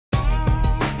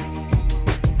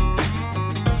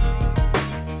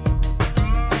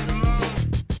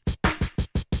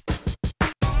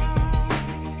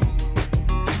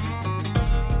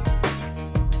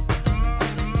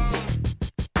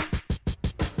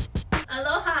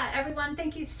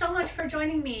everyone. Thank you so much for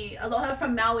joining me. Aloha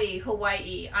from Maui,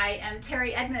 Hawaii. I am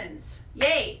Terry Edmonds.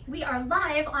 Yay! We are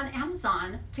live on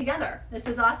Amazon together. This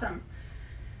is awesome.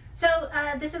 So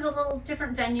this is a little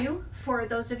different venue for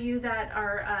those of you that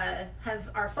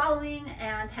are following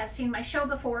and have seen my show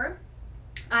before.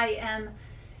 I am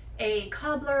a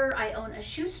cobbler. I own a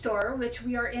shoe store, which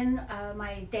we are in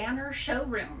my Danner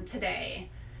showroom today.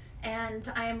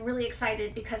 And I am really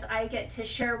excited because I get to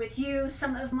share with you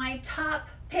some of my top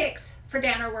picks for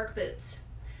Danner work boots.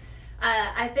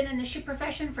 I've been in the shoe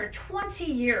profession for 20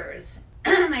 years.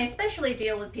 I especially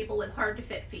deal with people with hard to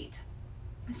fit feet.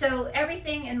 So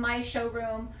everything in my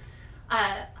showroom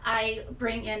I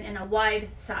bring in a wide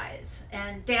size,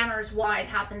 and Danner's wide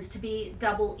happens to be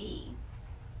double E.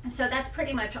 So that's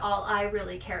pretty much all I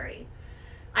really carry.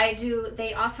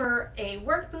 They offer a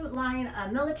work boot line,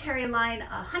 a military line,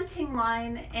 a hunting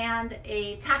line, and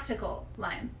a tactical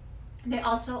line. They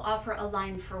also offer a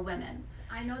line for women.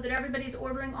 I know that everybody's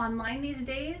ordering online these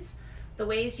days. The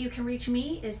ways you can reach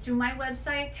me is through my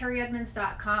website,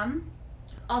 terryedmonds.com.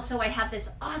 Also, I have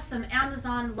this awesome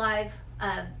Amazon Live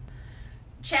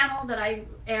channel that I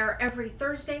air every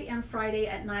Thursday and Friday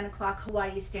at 9 o'clock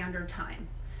Hawaii Standard Time.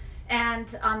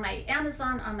 And on my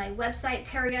Amazon, on my website,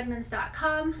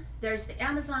 terryedmonds.com, there's the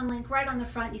Amazon link right on the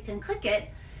front. You can click it,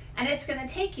 and it's going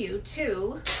to take you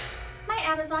to my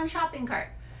Amazon shopping cart.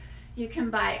 You can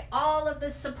buy all of the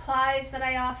supplies that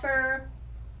I offer,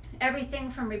 everything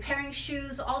from repairing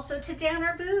shoes, also to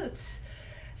Danner boots.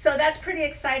 So that's pretty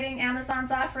exciting.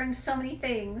 Amazon's offering so many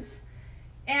things.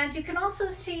 And you can also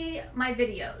see my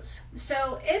videos.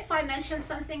 So if I mention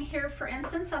something here, for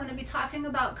instance, I'm going to be talking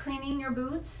about cleaning your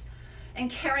boots and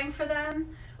caring for them.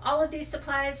 All of these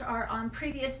supplies are on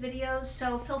previous videos,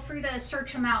 so feel free to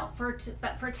search them out.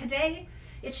 But for today,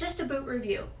 it's just a boot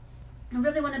review. I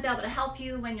really want to be able to help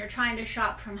you when you're trying to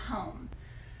shop from home.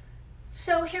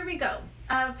 So here we go.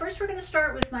 First, we're going to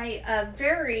start with my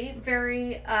very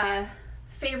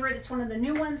favorite. It's one of the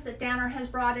new ones that Danner has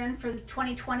brought in for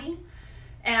 2020,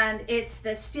 and it's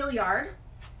the Steelyard.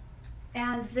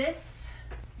 And this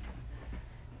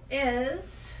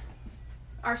is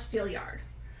our Steelyard.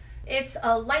 It's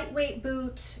a lightweight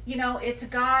boot. You know, it's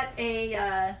got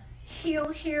a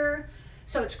heel here,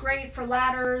 so it's great for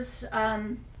ladders.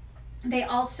 They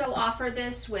also offer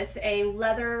this with a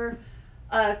leather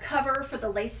cover for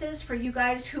the laces for you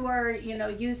guys who are, you know,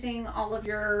 using all of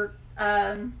your,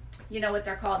 you know what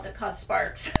they're called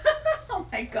sparks. Oh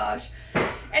my gosh.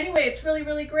 Anyway, it's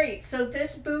really great. So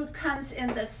this boot comes in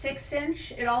the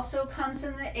 6-inch. It also comes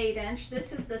in the 8-inch.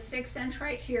 This is the 6-inch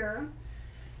right here.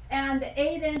 And the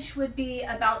 8-inch would be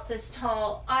about this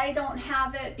tall. I don't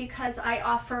have it because I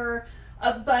offer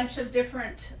a bunch of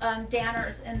different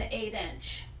Danners in the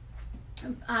 8-inch.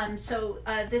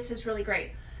 This is really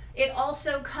great. It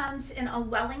also comes in a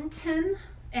Wellington,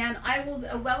 and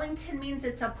a Wellington means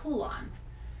it's a pull-on.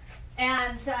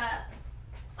 And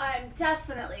I'm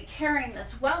definitely carrying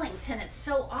this Wellington. It's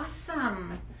so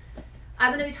awesome. I'm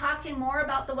going to be talking more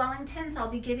about the Wellingtons. I'll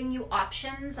be giving you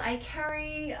options. I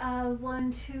carry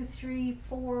 1, 2, 3,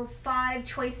 4, 5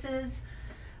 choices.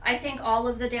 I think all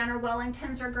of the Danner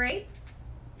Wellingtons are great.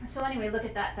 So anyway, look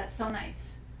at that. That's so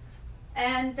nice.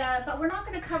 And but we're not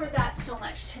going to cover that so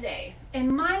much today.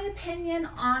 In my opinion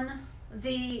on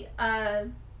the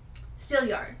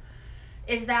Steelyard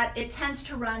is that it tends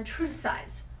to run true to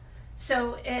size.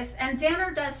 So and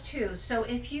Danner does too. So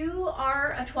if you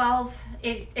are a 12,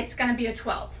 it's going to be a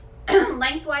 12.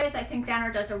 Lengthwise, I think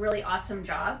Danner does a really awesome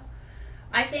job.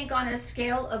 I think on a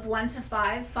scale of 1 to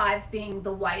 5, 5 being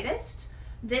the widest,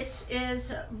 this is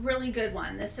a really good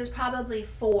one. This is probably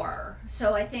 4.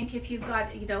 So I think if you've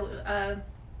got, you know,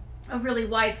 a really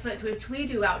wide foot, which we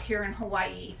do out here in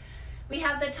Hawaii, we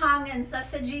have the Tongans, the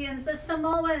Fijians, the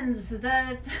Samoans,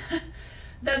 the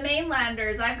the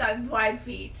mainlanders. I've got wide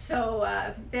feet,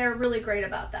 so they're really great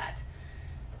about that.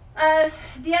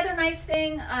 The other nice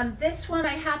thing, this one I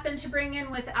happen to bring in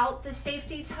without the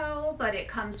safety toe, but it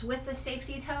comes with the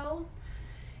safety toe.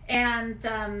 And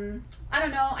I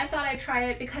don't know, I thought I'd try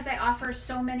it because I offer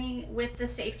so many with the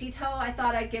safety toe. I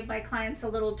thought I'd give my clients a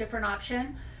little different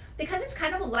option because it's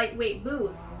kind of a lightweight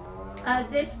boot.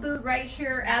 This boot right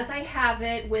here, as I have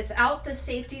it, without the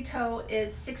safety toe,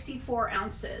 is 64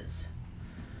 ounces.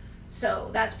 So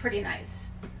that's pretty nice.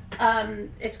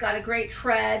 It's got a great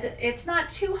tread. It's not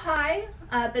too high,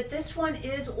 but this one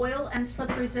is oil and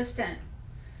slip resistant.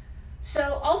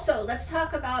 So also, let's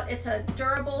talk about, it's a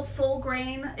durable, full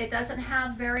grain. It doesn't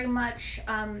have very much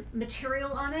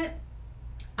material on it.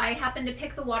 I happen to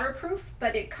pick the waterproof,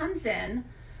 but it comes in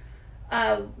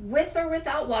with or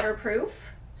without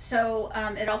waterproof. So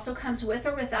it also comes with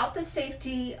or without the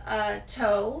safety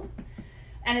toe,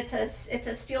 and it's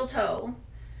a steel toe.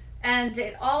 And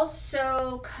it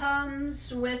also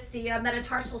comes with the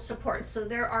metatarsal support. So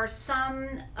there are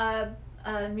some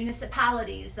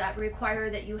municipalities that require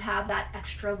that you have that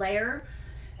extra layer,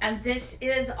 and this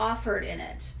is offered in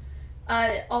it.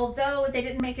 Although they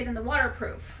didn't make it in the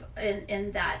waterproof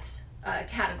in that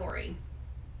category.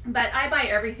 But I buy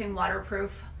everything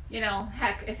waterproof. You know,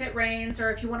 heck, if it rains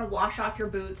or if you want to wash off your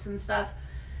boots and stuff,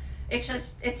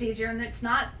 it's easier, and it's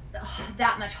not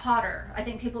that much hotter. I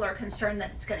think people are concerned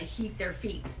that it's going to heat their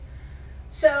feet.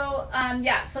 So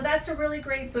yeah, so that's a really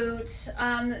great boot.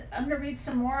 I'm going to read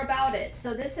some more about it.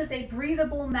 So this is a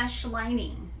breathable mesh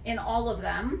lining in all of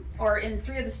them, or in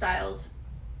 3 of the styles.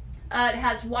 It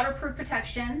has waterproof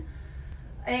protection.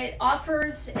 It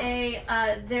offers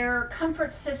their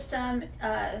comfort system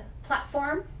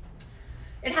platform.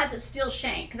 It has a steel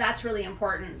shank. That's really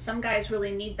important. Some guys really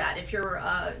need that. If you're,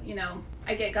 you know,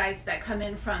 I get guys that come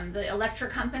in from the electric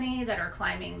company that are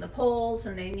climbing the poles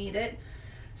and they need it.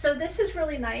 So this is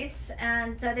really nice,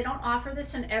 and they don't offer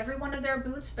this in every one of their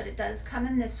boots, but it does come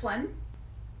in this one.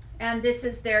 And this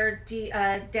is their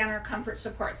Danner comfort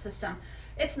support system.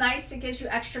 It's nice. It gives you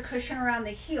extra cushion around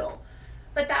the heel.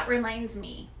 But that reminds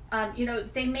me, you know,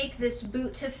 they make this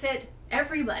boot to fit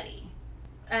everybody.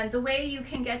 And the way you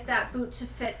can get that boot to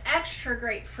fit extra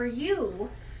great for you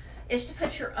is to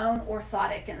put your own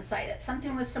orthotic inside it.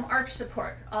 Something with some arch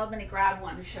support. I'm going to grab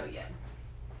one to show you.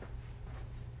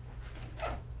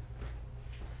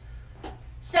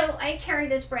 So I carry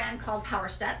this brand called Power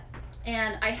Step,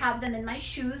 and I have them in my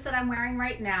shoes that I'm wearing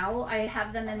right now. I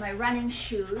have them in my running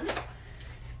shoes.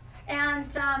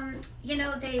 And, you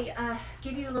know, they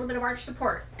give you a little bit of arch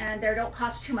support, and they don't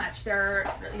cost too much. They're,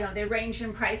 you know, they range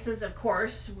in prices, of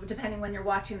course, depending when you're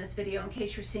watching this video, in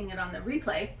case you're seeing it on the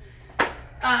replay.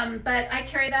 But I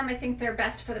carry them. I think they're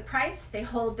best for the price. They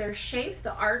hold their shape.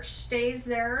 The arch stays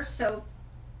there. So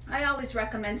I always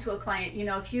recommend to a client, you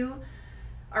know, if you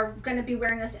are going to be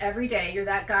wearing this every day, you're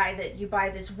that guy that you buy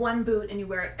this one boot and you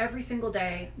wear it every single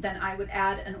day, then I would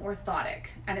add an orthotic,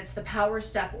 and it's the Power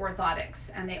Step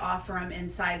orthotics, and they offer them in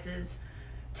sizes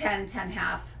 10,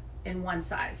 10.5 in one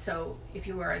size. So if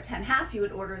you were a 10.5, you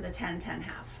would order the 10, 10.5.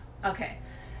 Okay,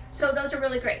 so those are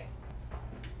really great.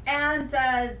 And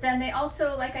then they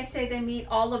also, like I say, they meet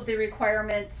all of the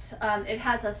requirements. It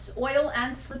has a oil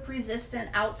and slip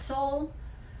resistant outsole.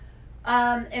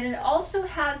 And it also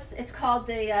has, it's called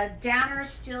the Danner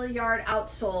Steelyard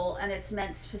outsole, and it's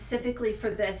meant specifically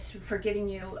for this, for giving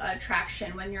you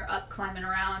traction when you're up climbing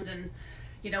around and,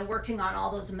 you know, working on all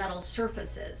those metal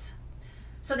surfaces.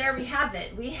 So there we have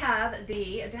it. We have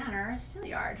the Danner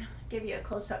Steelyard. Give you a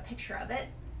close-up picture of it.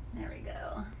 There we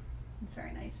go. It's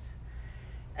very nice.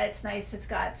 It's nice. It's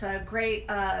got great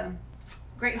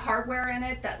hardware in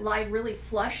it that lie really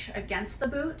flush against the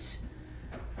boot.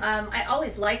 I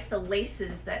always like the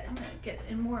laces that, I'm going to get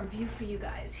in more in view for you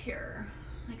guys here.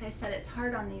 Like I said, it's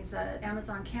hard on these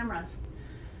Amazon cameras.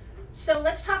 So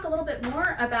let's talk a little bit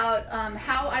more about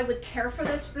how I would care for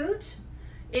this boot.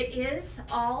 It is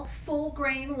all full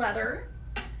grain leather.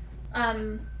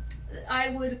 I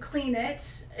would clean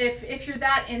it if you're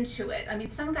that into it. I mean,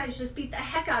 some guys just beat the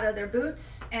heck out of their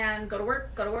boots and go to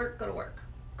work, go to work, go to work.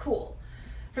 Cool.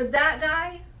 For that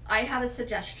guy, I have a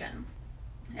suggestion.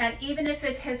 And even if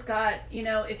it has got, you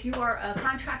know, if you are a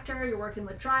contractor, you're working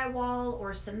with drywall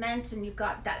or cement and you've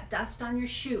got that dust on your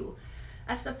shoe,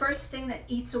 that's the first thing that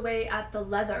eats away at the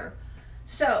leather.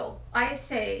 So I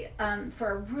say for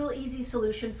a real easy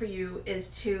solution for you is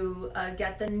to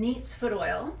get the Neats foot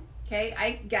oil. Okay,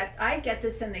 I get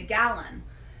this in the gallon,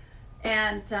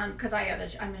 and because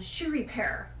I'm a shoe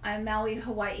repair. I'm Maui,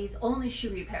 Hawaii's only shoe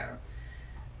repair.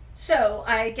 So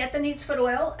I get the Neats foot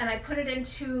oil and I put it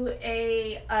into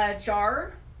a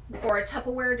jar or a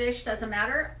Tupperware dish, doesn't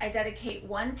matter. I dedicate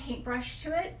one paintbrush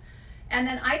to it, and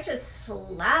then I just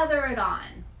slather it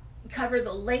on. Cover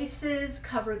the laces,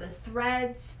 cover the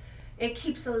threads. It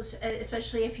keeps those,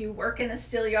 especially if you work in a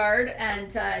Steelyard,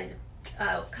 and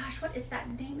gosh, what is that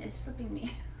name? Is slipping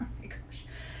me. Oh my gosh.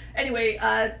 Anyway,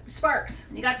 sparks.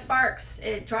 You got sparks.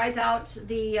 It dries out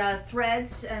the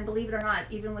threads, and believe it or not,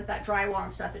 even with that drywall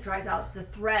and stuff, it dries out the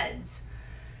threads.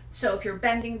 So if you're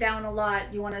bending down a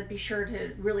lot, you want to be sure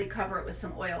to really cover it with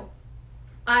some oil.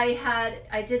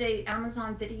 I did a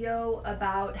Amazon video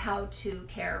about how to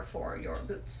care for your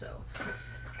boots. So,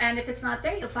 and if it's not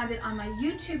there, you'll find it on my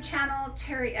YouTube channel,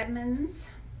 Terry Edmonds.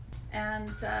 And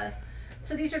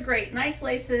so these are great, nice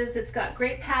laces. It's got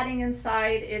great padding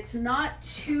inside. It's not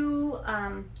too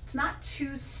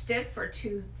stiff or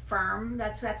too firm.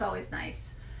 That's always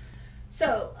nice.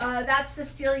 So that's the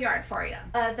Steelyard for you.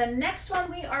 The next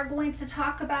one we are going to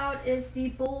talk about is the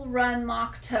Bull Run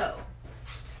Moc Toe.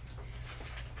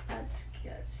 Let's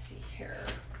see here.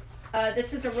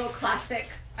 This is a real classic.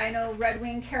 I know Red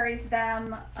Wing carries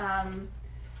them. Let's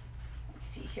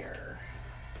see here.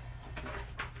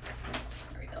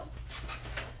 There we go.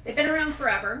 They've been around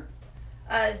forever.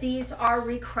 These are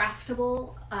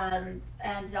recraftable, and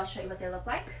I'll show you what they look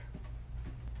like.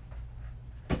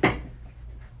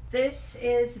 This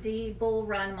is the Bull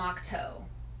Run Moc Toe.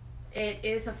 It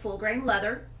is a full grain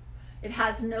leather. It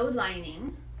has no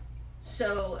lining.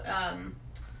 So,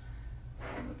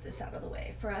 move this out of the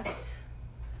way for us.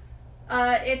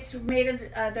 It's made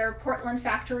of their Portland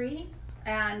factory,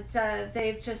 and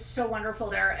they've just so wonderful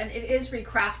there. And it is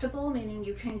recraftable, meaning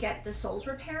you can get the soles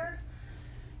repaired.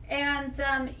 And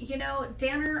you know,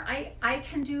 Danner, I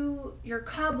can do, your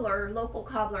cobbler, local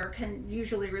cobbler, can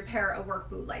usually repair a work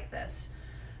boot like this.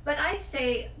 But I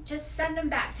say, just send them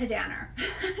back to Danner.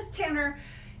 Danner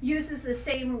uses the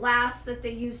same last that they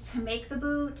use to make the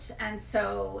boot, and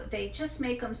so they just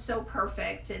make them so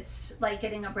perfect. It's like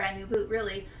getting a brand new boot,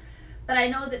 really. But I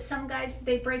know that some guys,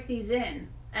 they break these in,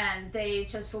 and they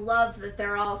just love that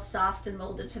they're all soft and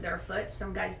molded to their foot.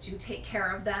 Some guys do take care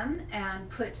of them and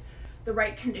put the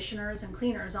right conditioners and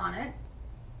cleaners on it.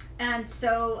 And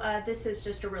so this is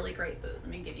just a really great boot.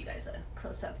 Let me give you guys a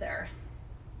close-up there.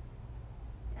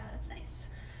 That's nice.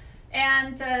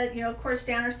 And you know, of course,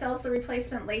 Danner sells the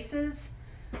replacement laces.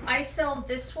 I sell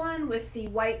this one with the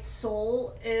white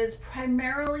sole, is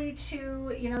primarily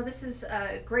to, you know, this is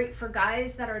great for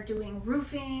guys that are doing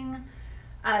roofing.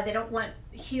 They don't want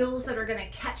heels that are going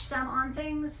to catch them on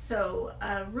things. So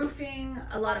roofing,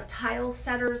 a lot of tile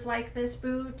setters like this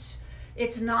boot.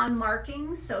 It's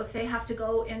non-marking, so if they have to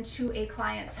go into a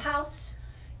client's house,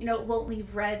 you know, it won't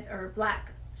leave red or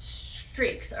black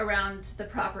streaks around the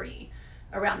property,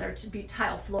 around their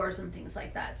tile floors and things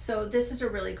like that. So this is a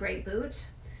really great boot.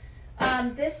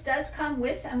 This does come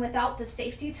with and without the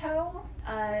safety toe.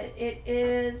 It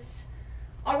is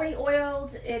already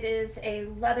oiled. It is a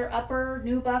leather upper,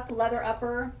 nubuck leather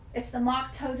upper. It's the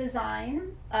Moc Toe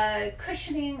design,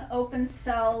 cushioning, open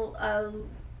cell,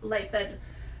 light bed.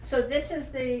 So this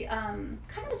is the kind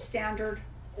of the standard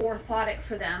orthotic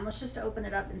for them. Let's just open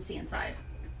it up and see inside.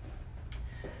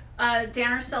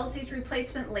 Danner sells these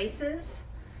replacement laces,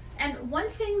 and one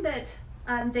thing that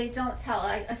they don't tell,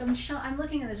 I'm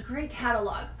looking at this great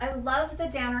catalog. I love the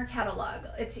Danner catalog.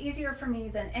 It's easier for me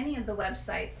than any of the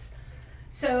websites.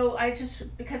 So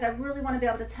because I really want to be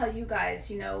able to tell you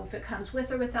guys, you know, if it comes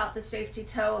with or without the safety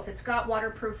toe, if it's got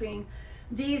waterproofing.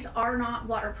 These are not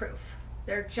waterproof.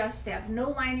 They have no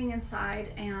lining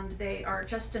inside, and they are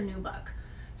just a nubuck.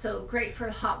 So great for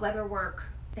hot weather work,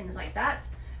 things like that.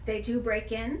 They do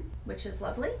break in, which is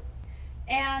lovely.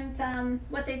 And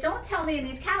what they don't tell me in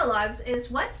these catalogs is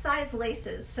what size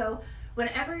laces. So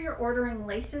whenever you're ordering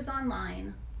laces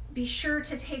online, be sure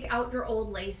to take out your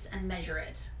old lace and measure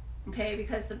it, okay?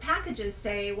 Because the packages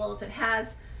say, well, if it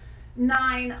has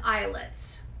 9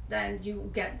 eyelets, then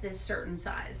you get this certain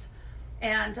size.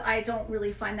 And I don't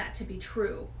really find that to be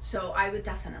true. So I would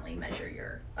definitely measure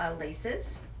your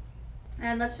laces.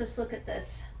 And let's just look at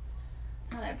this.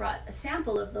 And I brought a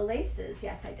sample of the laces.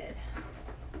 Yes, I did.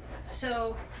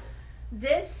 So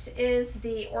this is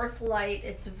the Ortholite.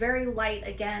 It's very light,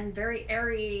 again, very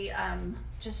airy,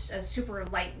 just a super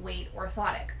lightweight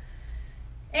orthotic.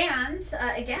 And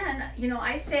again, you know,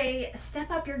 I say step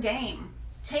up your game.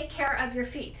 Take care of your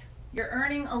feet. You're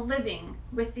earning a living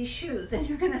with these shoes, and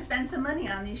you're going to spend some money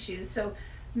on these shoes. So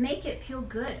make it feel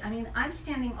good. I mean, I'm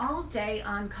standing all day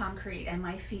on concrete, and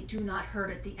my feet do not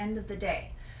hurt at the end of the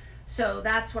day. So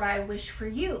that's what I wish for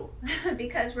you,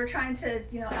 because we're trying to,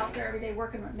 you know, out there every day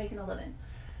working, making a living.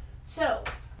 So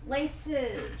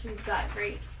laces, we've got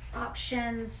great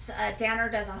options. Danner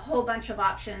does a whole bunch of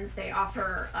options. They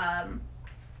offer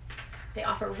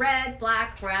red,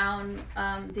 black, brown.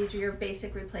 These are your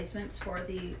basic replacements for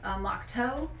the Moc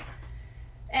Toe.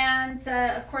 And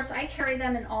of course, I carry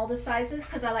them in all the sizes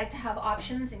because I like to have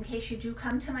options in case you do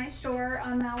come to my store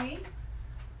on Maui.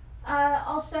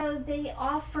 Also, they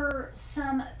offer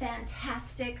some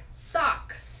fantastic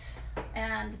socks,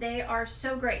 and they are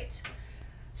so great.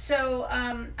 So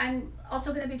I'm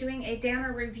also going to be doing a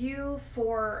Danner review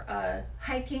for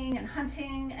hiking and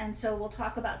hunting, and so we'll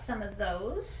talk about some of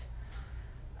those.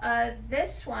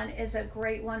 This one is a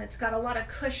great one. It's got a lot of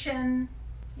cushion,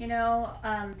 you know.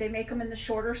 They make them in the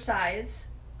shorter size.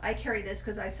 I carry this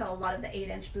because I sell a lot of the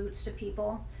 8-inch boots to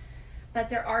people, but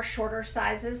there are shorter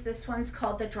sizes. This one's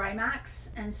called the Dry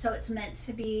Max, and so it's meant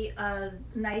to be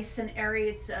nice and airy.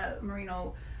 It's a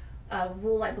merino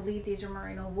wool. I believe these are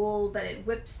merino wool, but it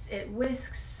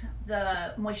whisks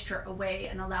the moisture away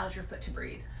and allows your foot to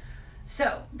breathe.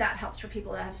 So that helps for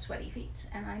people that have sweaty feet,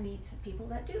 and I meet people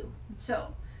that do.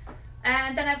 So,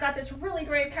 and then I've got this really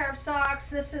great pair of socks.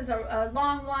 This is a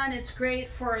long one. It's great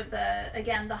for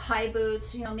again, the high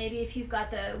boots, you know, maybe if you've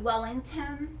got the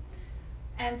Wellington.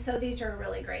 And so these are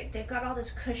really great. They've got all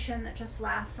this cushion that just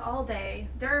lasts all day.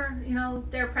 They're, you know,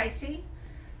 they're pricey.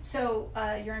 So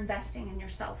you're investing in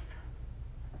yourself.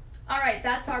 All right,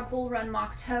 that's our Bull Run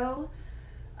Moc Toe.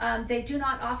 They do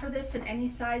not offer this in any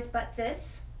size but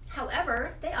this.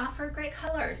 However, they offer great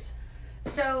colors.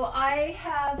 So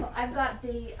I've got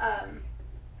the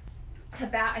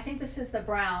tobacco, I think this is the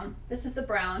brown. This is the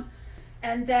brown.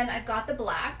 And then I've got the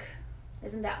black.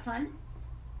 Isn't that fun?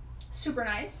 Super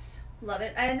nice. Love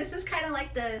it. And this is kind of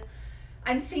like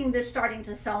I'm seeing this starting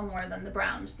to sell more than the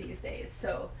browns these days.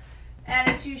 So, and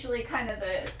it's usually kind of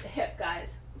the hip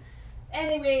guys.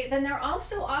 Anyway, then they're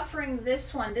also offering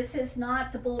this one. This is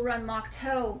not the Bull Run Moc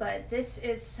Toe, but this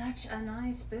is such a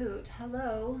nice boot.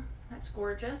 Hello, that's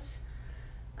gorgeous.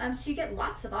 So you get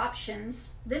lots of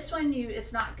options. This one,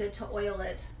 it's not good to oil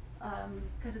it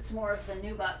because it's more of the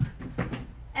nubuck.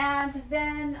 And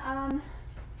then,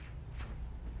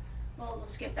 well, we'll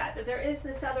skip that. But there is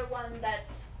this other one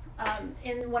that's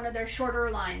in one of their shorter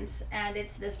lines, and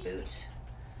it's this boot.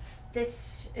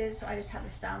 This is, I just have the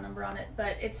style number on it,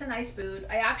 but it's a nice boot.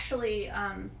 I actually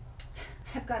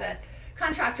have got a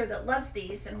contractor that loves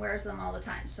these and wears them all the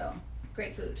time, so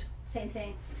great boot. Same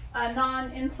thing,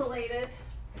 non-insulated.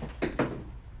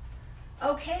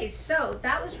 Okay, so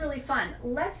that was really fun.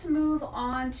 Let's move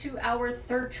on to our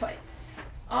third choice.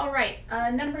 All right,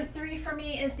 number 3 for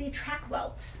me is the track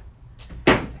welt.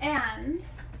 And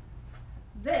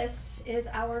this is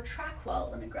our track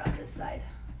welt. Let me grab this side.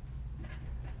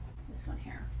 This one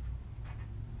here.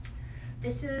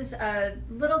 This is a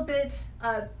little bit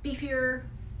beefier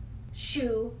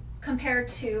shoe compared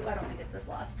to, I don't want to get this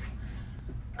lost,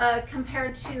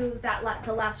 compared to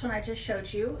the last one I just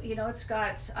showed you. You know, it's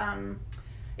got,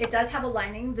 it does have a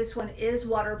lining. This one is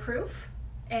waterproof,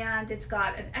 and it's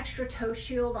got an extra toe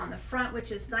shield on the front,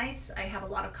 which is nice. I have a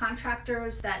lot of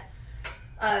contractors that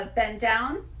bend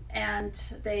down, and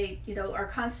they, you know, are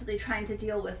constantly trying to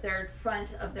deal with their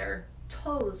front of their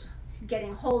toes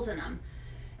getting holes in them,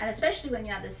 and especially when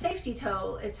you have the safety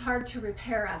toe, it's hard to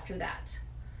repair after that.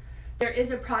 There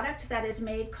is a product that is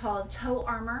made called Toe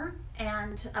Armor,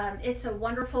 and it's a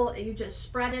wonderful, you just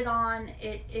spread it on.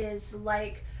 It is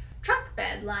like truck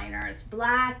bed liner. It's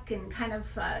black and kind of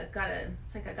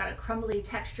it's like got a crumbly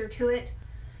texture to it,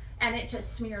 and it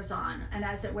just smears on, and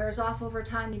as it wears off over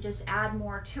time, you just add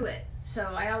more to it.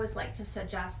 So I always like to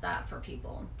suggest that for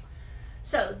people.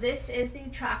 So this is the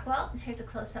track welt. Here's a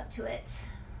close-up to it.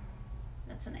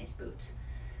 That's a nice boot.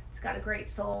 It's got a great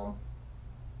sole.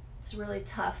 It's really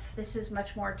tough. This is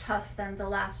much more tough than the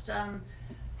last,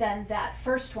 than that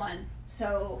first one.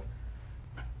 So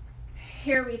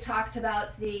here we talked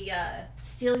about the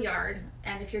Steelyard,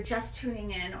 and if you're just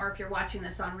tuning in or if you're watching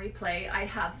this on replay,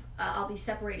 I'll be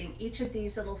separating each of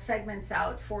these little segments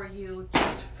out for you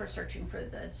just for searching for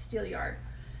the Steelyard.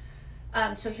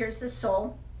 So here's the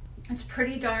sole. It's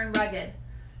pretty darn rugged.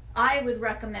 I would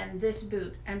recommend this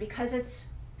boot, and because it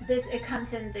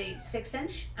comes in the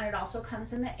 6-inch, and it also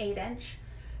comes in the 8-inch.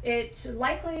 It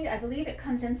likely, I believe it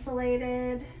comes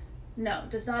insulated. No,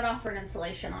 does not offer an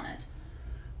insulation on it.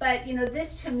 But you know,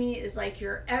 this to me is like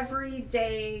your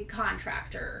everyday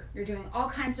contractor. You're doing all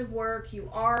kinds of work. You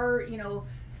are, you know,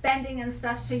 bending and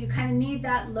stuff, so you kind of need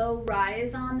that low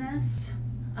rise on this.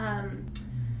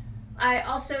 I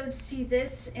also see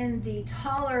this in the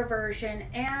taller version,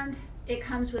 and it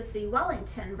comes with the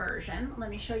Wellington version.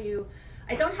 Let me show you.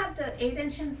 I don't have the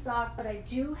 8-inch in stock, but I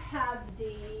do have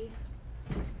the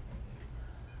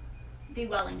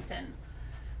Wellington.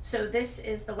 So this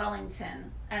is the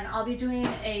Wellington, and I'll be doing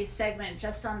a segment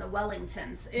just on the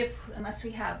Wellingtons. Unless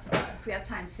we have, if we have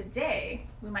time today,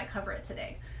 we might cover it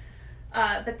today.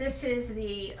 But this is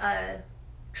the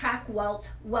track welt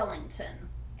Wellington,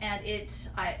 and it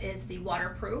is the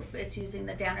waterproof. It's using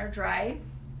the Danner Dry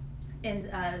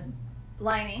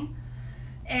lining.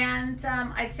 And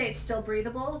I'd say it's still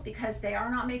breathable because they are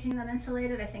not making them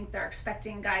insulated. I think they're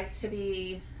expecting guys to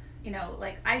be, you know,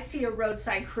 like I see a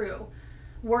roadside crew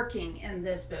working in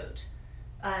this boot.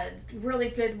 Really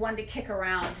good one to kick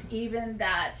around. Even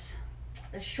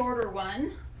the shorter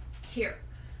one here.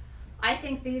 I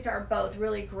think these are both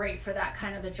really great for that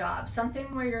kind of a job.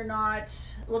 Something where you're not,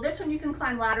 well, this one you can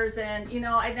climb ladders in. You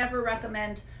know, I never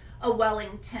recommend a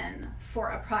Wellington for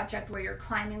a project where you're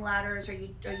climbing ladders, or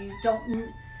you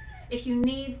don't, if you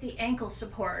need the ankle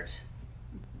support,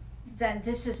 then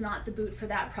this is not the boot for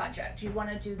that project. You want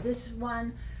to do this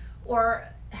one or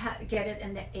get it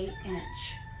in the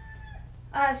 8-inch.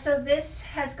 So this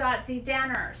has got the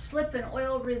Danner slip and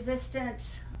oil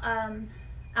resistant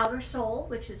outer sole,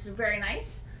 which is very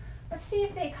nice. Let's see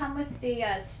if they come with the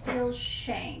steel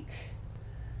shank.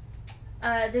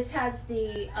 This has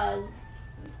the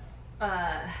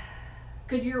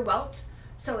Goodyear welt,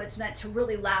 so it's meant to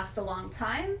really last a long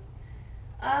time.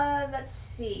 Let's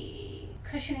see,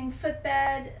 cushioning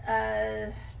footbed.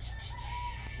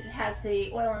 It has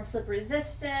the oil and slip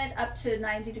resistant, up to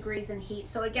 90 degrees in heat.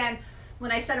 So again,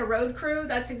 when I said a road crew,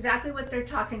 that's exactly what they're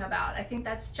talking about. I think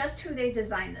that's just who they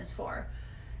designed this for.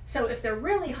 So if they're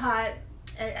really hot,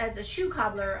 as a shoe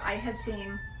cobbler, I have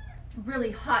seen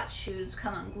really hot shoes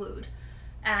come unglued.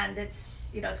 And it's,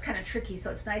 you know, it's kind of tricky.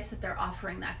 So it's nice that they're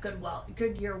offering that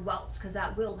Goodyear welt, because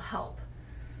that will help.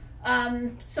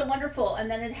 So wonderful. And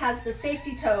then it has the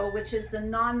safety toe, which is the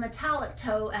non-metallic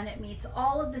toe, and it meets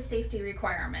all of the safety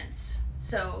requirements.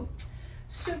 So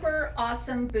super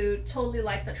awesome boot, totally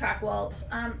like the track welt.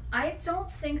 I don't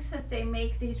think that they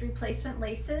make these replacement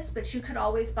laces, but you could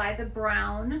always buy the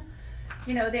brown.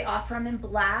 You know, they offer them in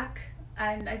black,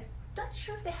 and I'm not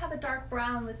sure if they have a dark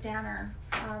brown with Danner.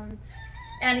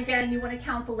 And again, you want to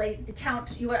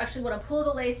count you actually want to pull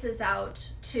the laces out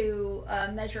to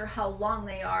measure how long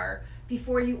they are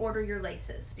before you order your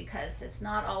laces, because it's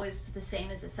not always the same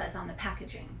as it says on the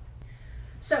packaging.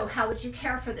 So how would you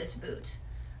care for this boot?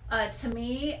 To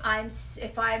me,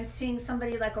 if I'm seeing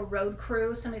somebody like a road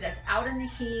crew, somebody that's out in the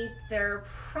heat,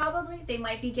 they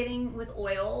might be getting with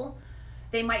oil.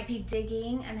 They might be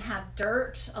digging and have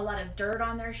a lot of dirt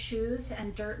on their shoes,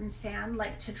 and dirt and sand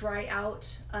like to dry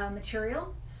out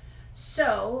material.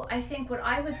 So I think what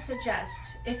I would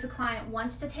suggest, if the client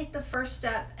wants to take the first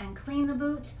step and clean the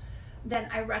boot, then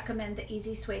I recommend the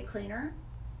Easy Suede Cleaner.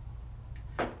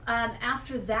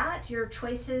 After that, your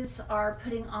choices are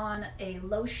putting on a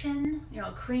lotion, you know,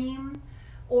 a cream,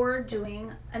 or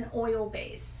doing an oil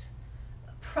base.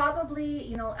 Probably,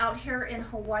 you know, out here in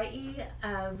Hawaii,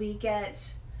 we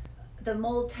get the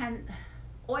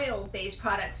oil-based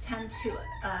products tend to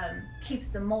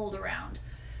keep the mold around.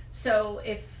 So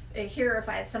if I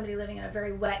have somebody living in a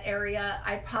very wet area,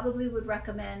 I probably would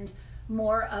recommend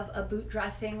more of a boot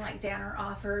dressing like Danner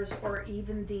offers, or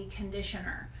even the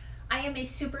conditioner. I am a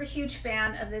super huge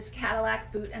fan of this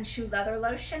Cadillac boot and shoe leather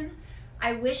lotion.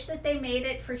 I wish that they made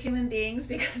it for human beings,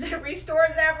 because it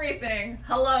restores everything.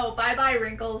 Hello, bye-bye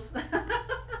wrinkles.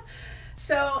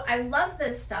 So I love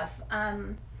this stuff.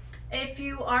 If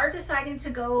you are deciding to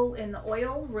go in the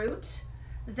oil route,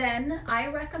 then I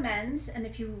recommend, and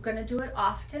if you're gonna do it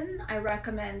often, I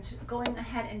recommend going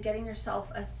ahead and getting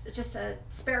yourself just a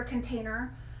spare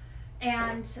container,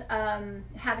 and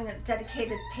having a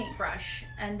dedicated paintbrush.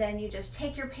 And then you just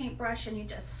take your paintbrush and you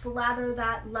just slather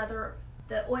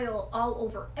the oil all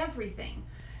over everything,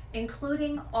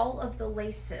 including all of the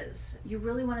laces. You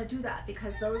really want to do that,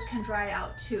 because those can dry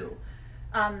out too.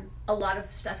 A lot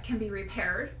of stuff can be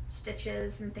repaired,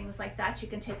 stitches and things like that. You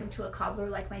can take them to a cobbler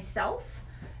like myself,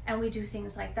 and we do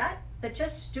things like that. But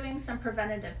just doing some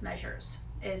preventative measures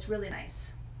is really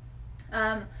nice.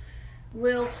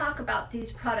 We'll talk about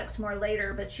these products more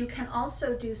later, but you can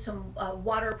also do some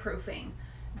waterproofing.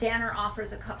 Danner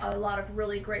offers a lot of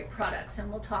really great products, and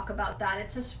we'll talk about that.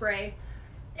 It's a spray.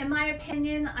 In my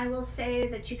opinion, I will say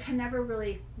that you can never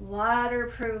really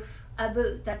waterproof a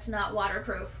boot that's not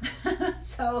waterproof.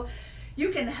 So you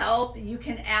can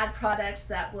add products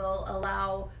that will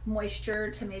allow moisture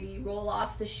to maybe roll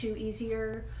off the shoe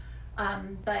easier.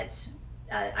 But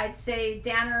I'd say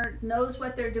Danner knows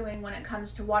what they're doing when it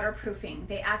comes to waterproofing.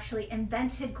 They actually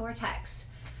invented Gore-Tex.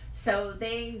 So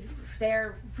they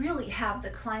really have the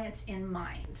clients in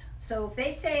mind. So if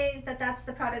they say that that's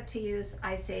the product to use,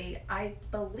 I say, I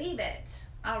believe it.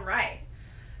 All right.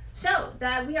 So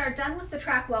we are done with the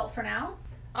track welt for now.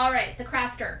 All right, the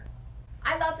Crafter.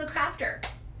 I love the Crafter.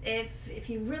 If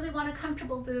you really want a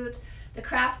comfortable boot, the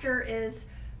Crafter is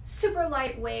super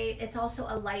lightweight. It's also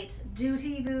a light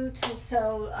duty boot.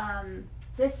 So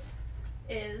this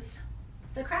is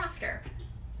the Crafter.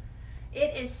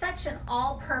 It is such an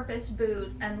all-purpose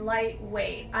boot and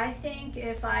lightweight. I think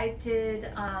if I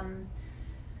did,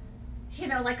 you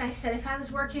know, like I said, if I was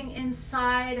working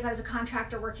inside, if I was a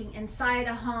contractor working inside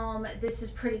a home, this is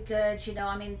pretty good. You know,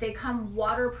 I mean, they come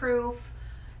waterproof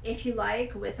if you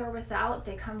like, with or without.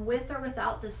 They come with or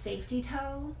without the safety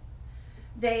toe.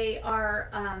 They are,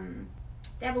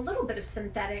 they have a little bit of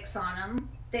synthetics on them.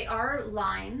 They are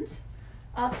lined.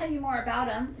 I'll tell you more about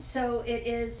them. So it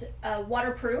is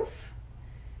waterproof.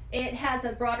 It has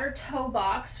a broader toe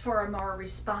box for a more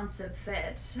responsive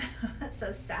fit. That's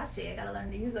so sassy. I gotta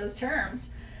learn to use those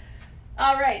terms.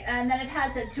 All right, and then it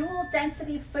has a dual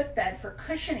density footbed for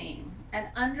cushioning and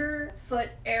underfoot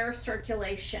air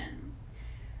circulation.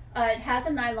 It has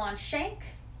a nylon shank,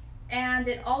 and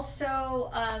it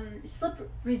also slip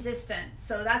resistant,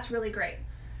 so that's really great.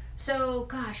 So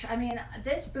gosh, I mean,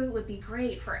 this boot would be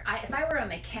great for, if I were a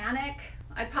mechanic,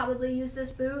 I'd probably use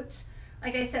this boot.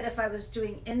 Like I said, if I was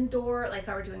doing indoor, like if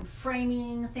I were doing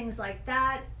framing, things like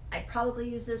that, I'd probably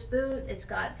use this boot. It's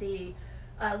got the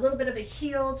little bit of a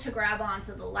heel to grab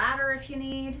onto the ladder if you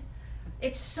need.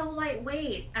 It's so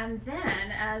lightweight. And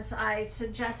then, as I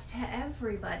suggest to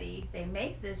everybody, they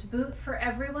make this boot for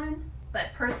everyone, but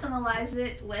personalize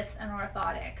it with an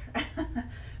orthotic.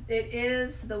 It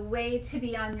is the way to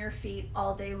be on your feet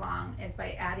all day long, is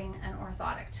by adding an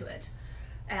orthotic to it.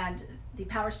 And the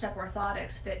Power Step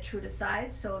orthotics fit true to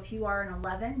size. So if you are an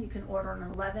 11, you can order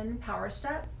an 11 Power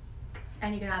Step,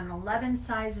 and you can have an 11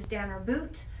 size Danner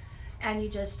boot, and you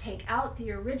just take out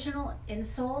the original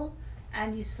insole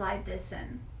and you slide this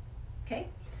in, okay?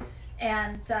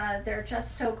 And they're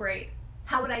just so great.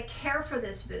 How would I care for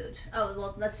this boot? Oh,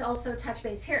 well, let's also touch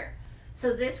base here.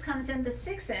 So this comes in the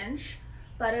 6-inch,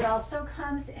 but it also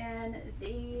comes in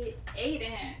the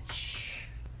 8-inch.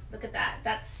 Look at that,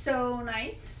 that's so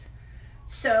nice.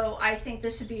 So I think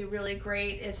this would be really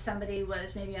great if somebody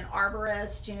was maybe an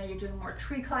arborist, you know, you're doing more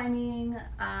tree climbing.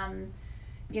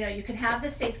 You know, you can have the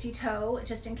safety toe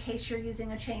just in case you're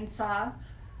using a chainsaw,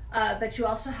 but you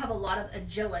also have a lot of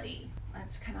agility.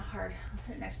 That's kind of hard. I'll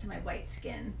put it next to my white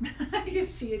skin. You can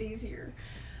see it easier.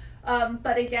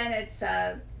 But again, it's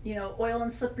you know, oil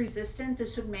and slip resistant.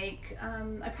 This would make,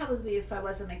 I probably, if I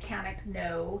was a mechanic,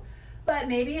 no. But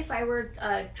maybe if I were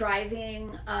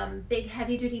driving big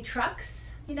heavy duty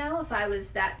trucks, you know, if I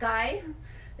was that guy,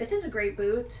 this is a great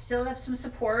boot. Still have some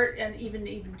support, and even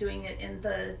doing it in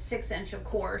the 6-inch, of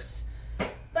course.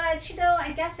 But you know,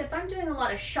 I guess if I'm doing a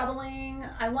lot of shoveling,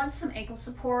 I want some ankle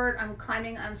support. I'm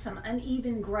climbing on some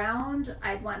uneven ground,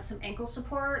 I'd want some ankle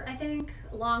support, I think,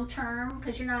 long term,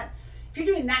 because you're not, if you're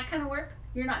doing that kind of work,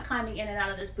 you're not climbing in and out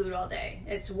of this boot all day.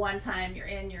 It's one time you're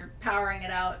in, you're powering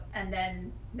it out, and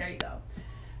then there you go.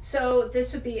 So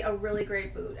this would be a really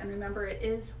great boot. And remember, it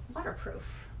is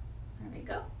waterproof. There we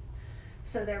go.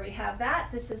 So there we have that.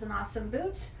 This is an awesome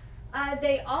boot.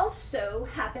 They also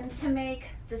happen to make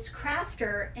this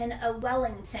crafter in a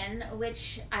Wellington,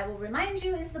 which I will remind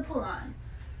you is the pull-on.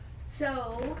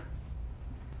 So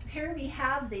here we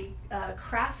have the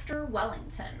crafter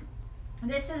Wellington.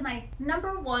 This is my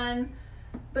 #1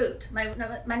 boot, my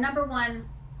 #1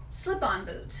 slip-on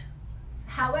boot.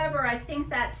 However, I think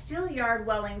that Steelyard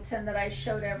Wellington that I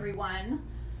showed everyone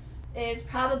is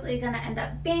probably going to end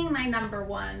up being my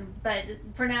 #1, but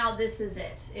for now this is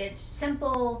it. It's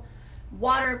simple,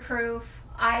 waterproof.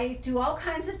 I do all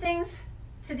kinds of things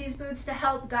to these boots to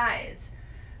help guys.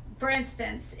 For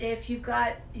instance, if you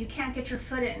can't get your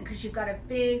foot in because you've got a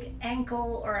big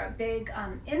ankle or a big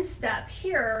instep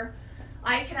here,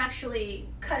 I can actually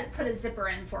put a zipper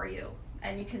in for you,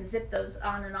 and you can zip those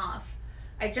on and off.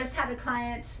 I just had a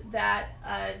client that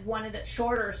wanted it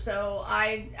shorter, so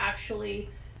I actually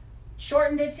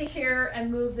shortened it to here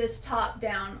and moved this top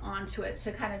down onto it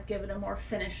to kind of give it a more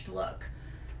finished look.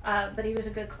 But he was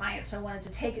a good client, so I wanted to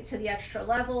take it to the extra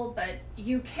level. But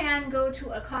you can go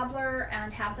to a cobbler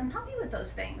and have them help you with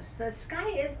those things. The sky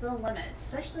is the limit,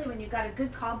 especially when you've got a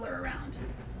good cobbler around.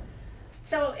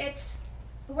 So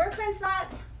the Workman's not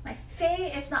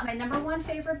it's not my #1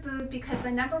 favorite boot, because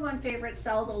my #1 favorite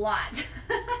sells a lot.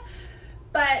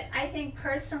 But I think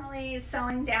personally,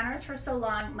 selling Danners for so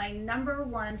long, my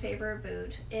 #1 favorite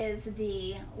boot is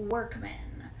the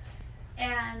Workman.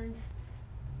 And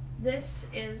this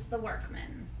is the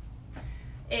Workman.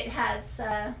 It has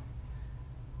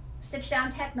stitch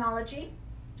down technology,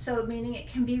 so meaning it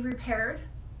can be repaired.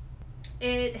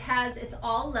 It's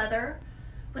all leather,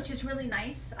 which is really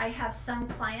nice. I have some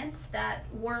clients that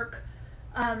work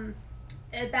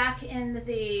back in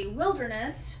the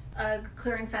wilderness,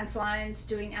 clearing fence lines,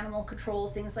 doing animal control,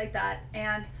 things like that.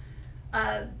 And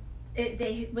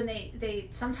they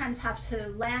sometimes have to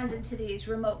land into these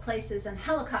remote places in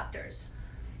helicopters.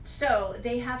 So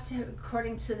they have to,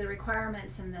 according to the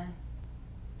requirements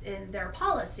in their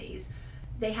policies,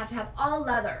 they have to have all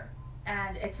leather,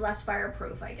 and it's less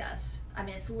fireproof, I guess. I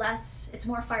mean, it's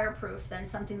more fireproof than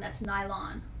something that's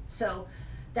nylon. So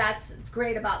that's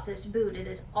great about this boot. It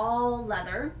is all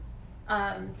leather.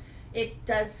 It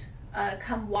does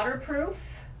come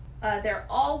waterproof. They're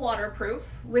all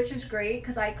waterproof, which is great,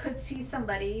 because I could see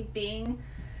somebody being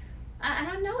I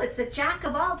don't know, it's a jack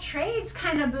of all trades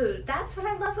kind of boot. That's what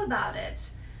I love about it.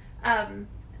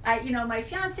 You know, my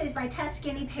fiance is my test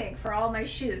guinea pig for all my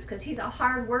shoes because he's a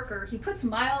hard worker. He puts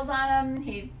miles on them.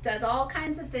 He does all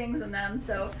kinds of things in them.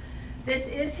 So this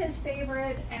is his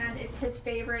favorite, and it's his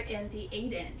favorite in the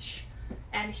 8-inch.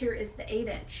 And here is the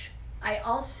 8-inch. I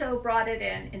also brought it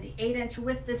in the 8-inch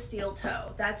with the steel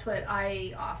toe. That's what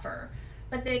I offer.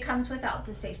 But it comes without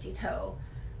the safety toe.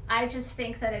 I just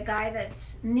think that a guy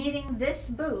that's needing this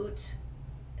boot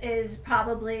is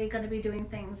probably going to be doing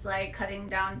things like cutting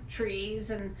down trees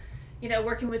and, you know,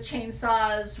 working with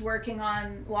chainsaws, working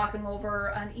on walking over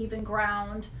uneven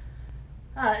ground.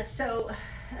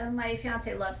 My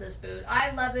fiance loves this boot.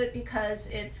 I love it because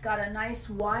it's got a nice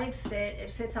wide fit. It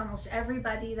fits almost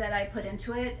everybody that I put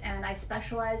into it, and I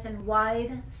specialize in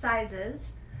wide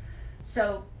sizes.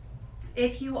 So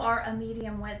if you are a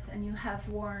medium width and you have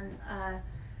worn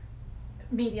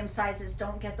medium sizes,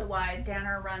 don't get the wide.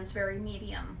 Danner runs very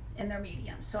medium in their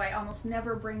medium, so I almost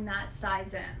never bring that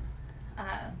size in.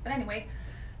 But anyway,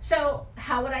 so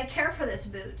how would I care for this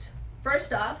boot?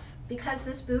 First off, because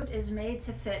this boot is made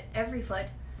to fit every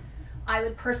foot, I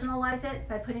would personalize it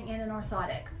by putting in an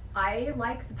orthotic. I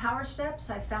like the Power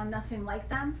Steps. I found nothing like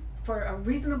them. For a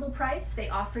reasonable price, they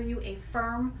offer you a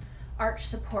firm arch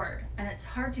support, and it's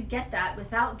hard to get that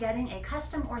without getting a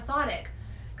custom orthotic.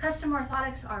 Custom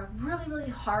orthotics are really, really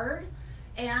hard,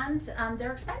 and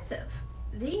they're expensive.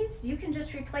 These, you can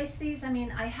just replace these. I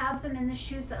mean, I have them in the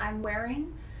shoes that I'm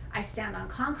wearing. I stand on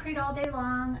concrete all day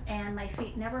long, and my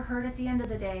feet never hurt at the end of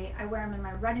the day. I wear them in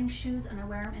my running shoes, and I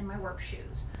wear them in my work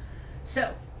shoes.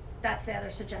 So that's the other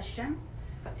suggestion.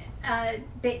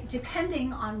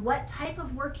 Depending on what type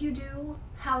of work you do,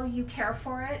 how you care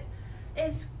for it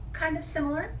is kind of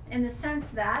similar in the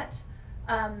sense that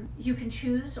you can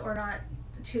choose or not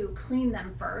to clean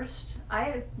them first.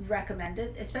 I recommend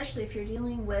it, especially if you're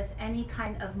dealing with any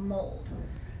kind of mold.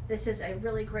 This is a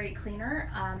really great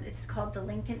cleaner. It's called the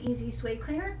Lincoln Easy Suede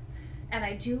Cleaner, and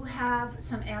I do have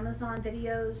some Amazon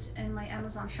videos in my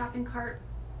Amazon shopping cart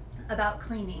about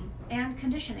cleaning and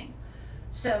conditioning.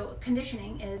 So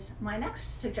conditioning is my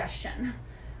next suggestion.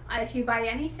 If you buy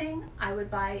anything, I would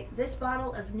buy this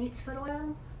bottle of Neat's Foot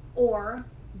Oil or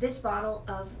this bottle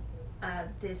of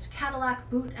this Cadillac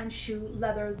boot and shoe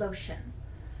leather lotion.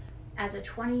 As a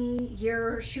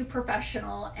 20-year shoe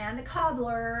professional and a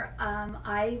cobbler,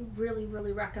 I really,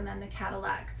 really recommend the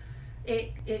Cadillac.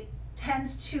 It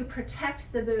tends to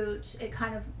protect the boot. It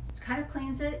kind of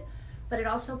cleans it, but it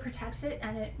also protects it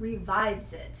and it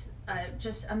revives it.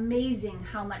 Just amazing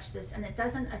how much this, and it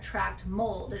doesn't attract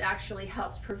mold. It actually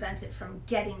helps prevent it from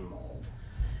getting mold.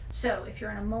 So if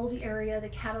you're in a moldy area, the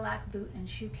Cadillac Boot and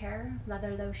Shoe Care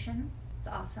Leather Lotion, it's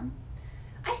awesome.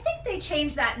 I think they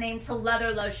changed that name to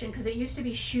Leather Lotion because it used to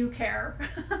be Shoe Care.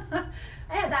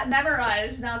 I had that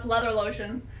memorized, now it's Leather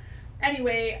Lotion.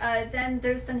 Anyway, then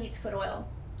there's the Neat's Foot Oil.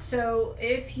 So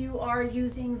if you are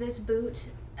using this boot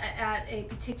at a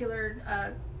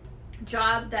particular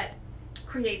job that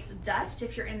creates dust,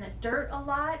 if you're in the dirt a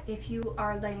lot, if you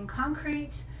are laying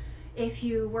concrete, if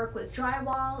you work with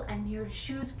drywall and your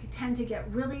shoes tend to get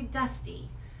really dusty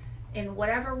in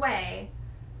whatever way,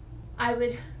 I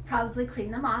would probably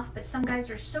clean them off. But some guys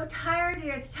are so tired,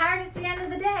 you're tired at the end of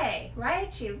the day,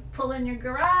 right? You pull in your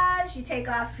garage, you take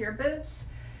off your boots,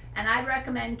 and I'd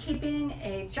recommend keeping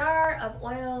a jar of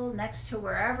oil next to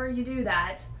wherever you do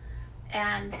that,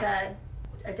 and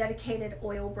a dedicated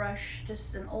oil brush,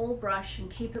 just an old brush, and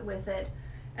keep it with it,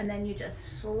 and then you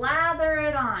just slather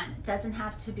it on. It doesn't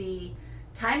have to be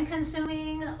time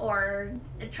consuming or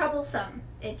troublesome.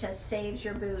 It just saves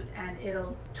your boot, and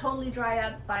it'll totally dry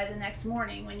up by the next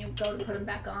morning when you go to put them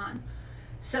back on.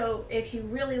 So if you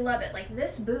really love it, like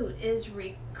this boot is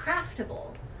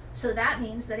recraftable, so that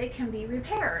means that it can be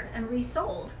repaired and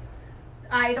resold.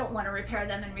 I don't want to repair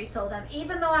them and resell them,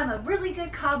 even though I'm a really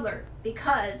good cobbler,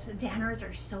 because Danners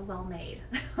are so well made.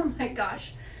 Oh my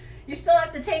gosh. You still have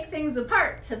to take things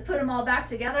apart to put them all back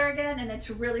together again, and it's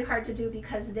really hard to do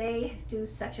because they do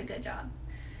such a good job.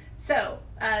 So,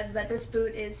 but this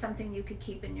boot is something you could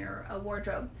keep in your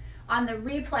wardrobe. On the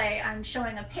replay, I'm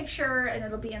showing a picture, and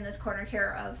it'll be in this corner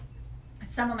here, of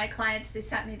some of my clients. They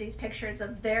sent me these pictures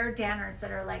of their Danners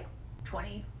that are like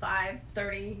 25,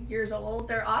 30 years old.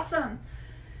 They're awesome.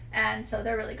 And so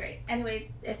they're really great.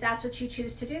 Anyway, if that's what you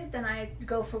choose to do, then I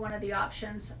go for one of the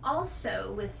options.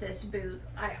 Also with this boot,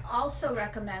 I also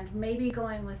recommend maybe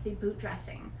going with the boot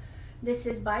dressing. This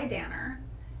is by Danner,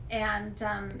 and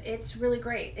it's really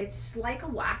great. It's like a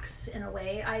wax in a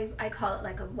way. I call it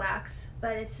like a wax,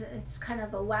 but it's kind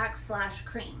of a wax slash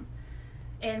cream.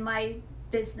 In my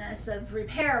business of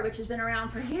repair, which has been around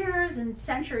for years and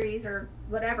centuries or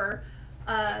whatever,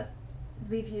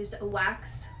 we've used a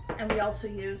wax and we also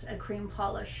use a cream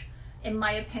polish. In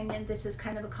my opinion, this is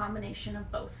kind of a combination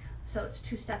of both. So it's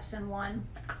 2 steps in one.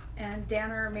 And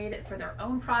Danner made it for their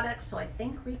own products, so I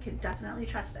think we could definitely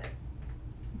trust it.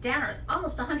 Danner is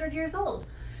almost 100 years old.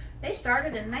 They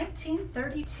started in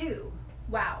 1932.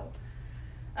 Wow.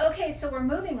 Okay, so we're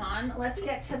moving on. Let's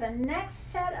get to the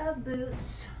next set of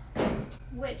boots,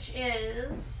 which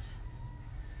is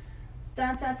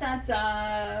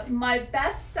my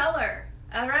best seller.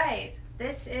 All right,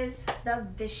 this is the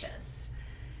Vicious.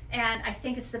 And I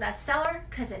think it's the best seller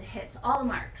because it hits all the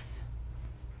marks.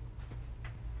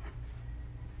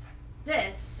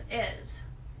 This is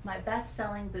my best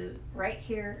selling boot right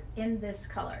here in this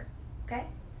color, okay?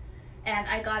 And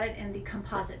I got it in the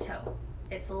composite toe.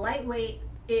 It's lightweight,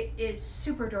 it is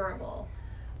super durable.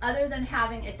 Other than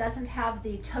having, it doesn't have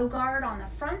the toe guard on the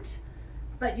front,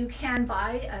 but you can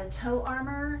buy a toe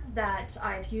armor that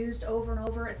I've used over and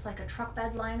over. It's like a truck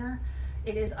bed liner.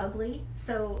 It is ugly,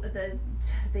 so the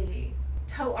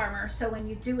toe armor, so when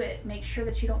you do it, make sure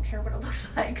that you don't care what it looks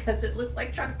like because it looks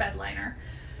like truck bed liner.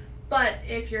 But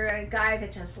if you're a guy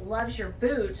that just loves your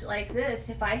boot like this,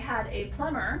 if I had a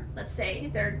plumber, let's say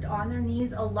they're on their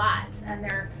knees a lot and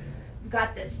they're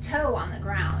got this toe on the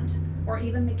ground, or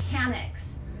even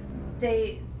mechanics,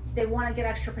 they want to get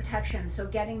extra protection, so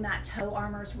getting that toe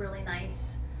armor is really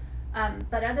nice.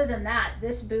 But other than that,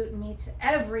 this boot meets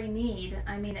every need.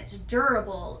 I mean, it's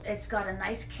durable. It's got a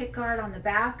nice kick guard on the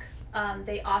back.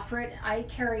 They offer it. I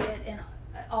carry it in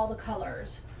all the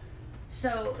colors.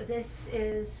 So this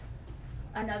is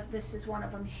one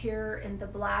of them here in the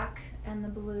black and the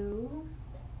blue.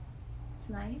 It's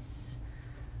nice.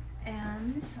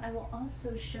 And I will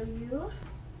also show you,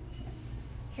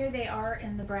 here they are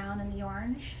in the brown and the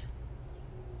orange.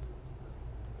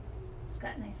 It's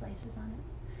got nice laces on it.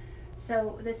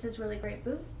 So this is really great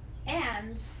boot.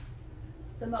 And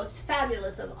the most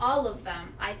fabulous of all of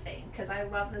them, I think, because I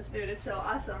love this boot, it's so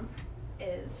awesome,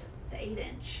 is the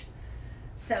 8-inch.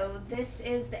 So this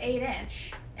is the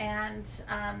 8-inch. And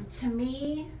to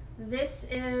me, this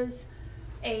is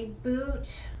a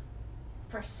boot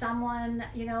for someone,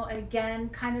 you know, again,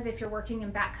 kind of if you're working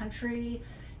in backcountry,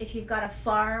 if you've got a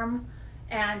farm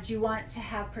and you want to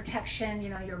have protection, you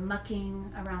know, you're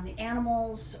mucking around the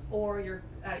animals, or you're,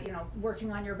 you know,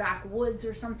 working on your backwoods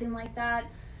or something like that,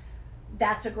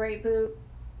 that's a great boot.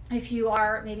 If you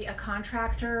are maybe a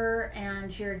contractor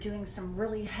and you're doing some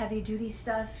really heavy duty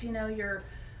stuff, you know, you're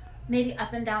maybe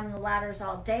up and down the ladders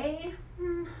all day,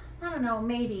 I don't know,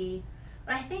 maybe.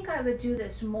 But I think I would do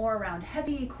this more around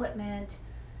heavy equipment.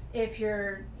 If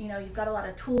you're, you know, you've got a lot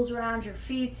of tools around your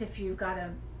feet, if you've got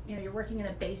a, you know, you're working in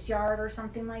a base yard or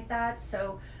something like that.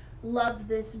 So love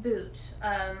this boot.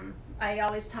 I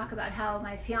always talk about how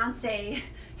my fiance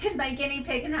is my guinea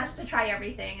pig and has to try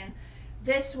everything. And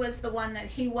this was the one that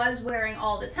he was wearing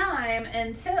all the time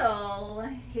until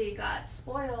he got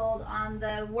spoiled on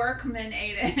the Workman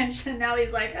 8-inch. And now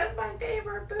he's like, that's my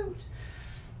favorite boot.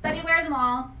 But he wears them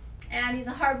all. And he's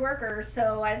a hard worker,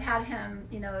 so I've had him,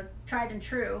 you know, tried and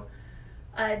true.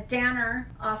 Danner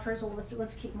offers, well,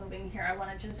 let's keep moving here. I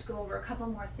want to just go over a couple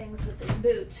more things with this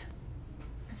boot.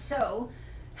 So,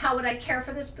 how would I care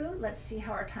for this boot? Let's see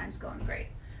how our time's going. Great.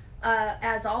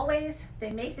 As always,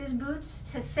 they make these boots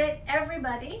to fit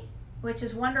everybody, which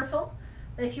is wonderful.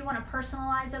 But if you want to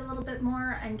personalize it a little bit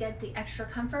more and get the extra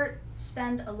comfort,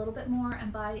 spend a little bit more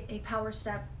and buy a power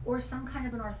step or some kind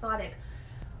of an orthotic.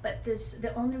 But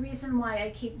the only reason why I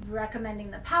keep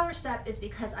recommending the power step is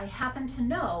because I happen to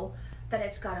know that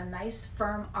it's got a nice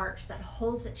firm arch that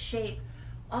holds its shape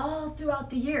all throughout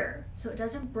the year, so it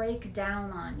doesn't break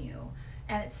down on you,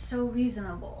 and it's so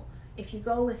reasonable. If you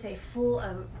go with a full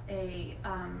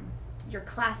your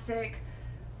classic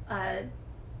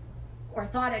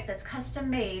orthotic that's custom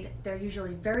made, they're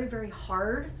usually very, very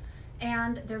hard,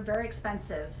 and they're very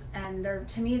expensive, and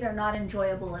to me they're not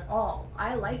enjoyable at all.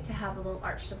 I like to have a little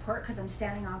arch support because I'm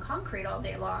standing on concrete all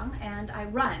day long and I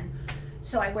run,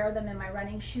 so I wear them in my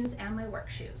running shoes and my work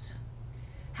shoes.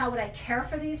 How would I care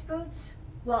for these boots?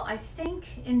 Well, I think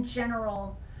in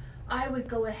general I would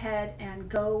go ahead and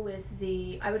go with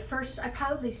I'd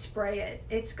probably spray it.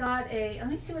 It's got let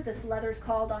me see what this leather's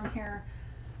called on here.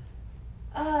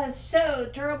 So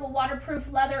durable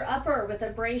waterproof leather upper with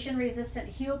abrasion resistant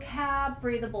heel cap,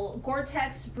 breathable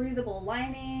Gore-Tex breathable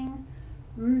lining.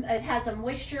 It has a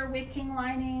moisture wicking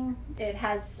lining. It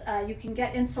has, you can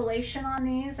get insulation on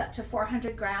these up to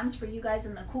 400 grams for you guys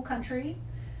in the cool country.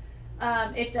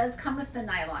 It does come with the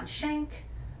nylon shank.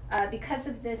 Because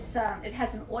of this, it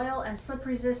has an oil and slip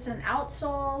resistant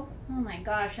outsole. Oh my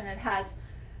gosh, and it has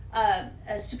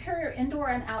a superior indoor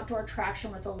and outdoor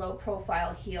traction with a low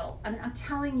profile heel. I mean, I'm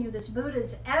telling you, this boot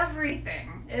is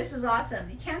everything. This is awesome.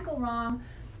 You can't go wrong.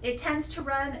 It tends to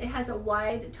run, it has a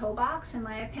wide toe box, in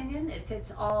my opinion. It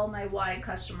fits all my wide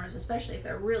customers, especially if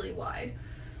they're really wide.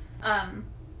 And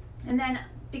then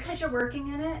because you're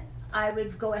working in it, I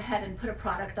would go ahead and put a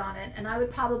product on it, and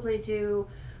I'd probably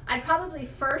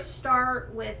first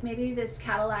start with maybe this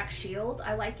Cadillac Shield.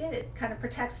 I like it. It kind of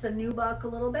protects the nubuck a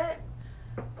little bit.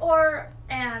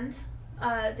 And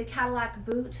the Cadillac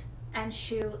Boot and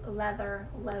Shoe Leather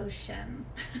Lotion.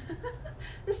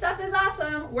 This stuff is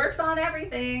awesome. Works on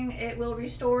everything. It will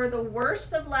restore the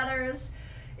worst of leathers.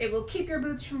 It will keep your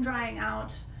boots from drying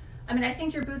out. I mean, I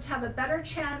think your boots have a better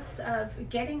chance of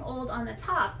getting old on the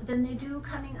top than they do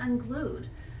coming unglued.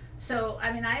 So,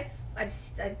 I mean,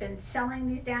 I've been selling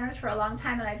these Danners for a long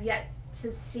time, and I've yet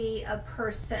to see a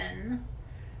person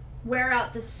wear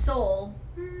out the sole.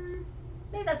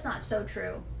 Maybe that's not so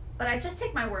true, but I just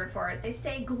take my word for it. They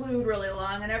stay glued really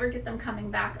long. I never get them coming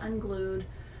back unglued.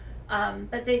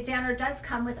 But the Danner does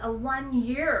come with a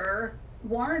 1-year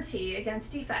warranty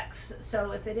against defects.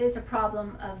 So if it is a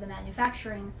problem of the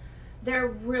manufacturing, they're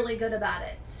really good about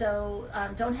it. So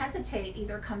don't hesitate.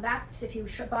 Either come back if you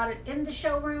bought it in the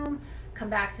showroom, come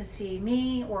back to see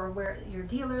me or where your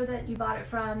dealer that you bought it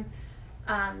from,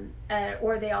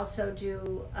 or they also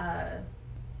do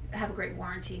have a great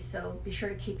warranty. So be sure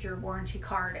to keep your warranty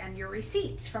card and your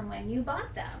receipts from when you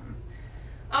bought them.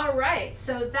 All right,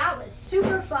 so that was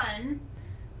super fun.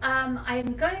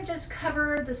 I'm going to just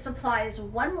cover the supplies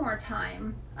one more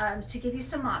time to give you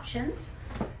some options.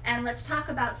 And let's talk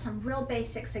about some real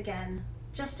basics again,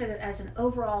 just as an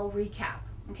overall recap,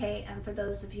 okay? And for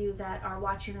those of you that are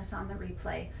watching this on the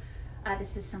replay,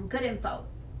 this is some good info.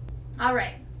 All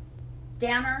right,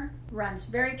 Danner runs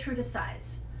very true to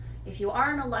size. If you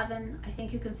are an 11, I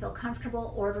think you can feel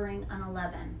comfortable ordering an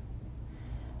 11.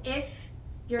 If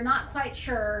you're not quite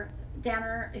sure,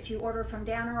 Danner, if you order from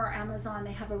Danner or Amazon,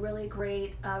 they have a really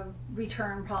great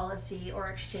return policy or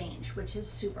exchange, which is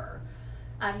super.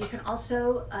 You can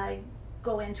also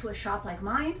go into a shop like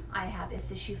mine. I have If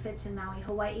the Shoe Fits in Maui,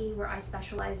 Hawaii, where I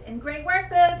specialize in great work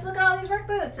boots. Look at all these work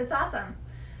boots. It's awesome.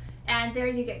 And there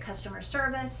you get customer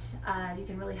service. You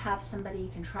can really have somebody, you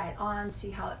can try it on,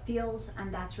 see how it feels,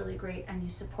 and that's really great, and you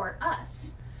support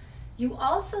us. You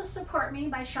also support me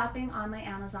by shopping on my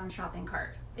Amazon shopping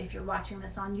cart. If you're watching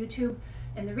this on YouTube,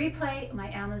 in the replay,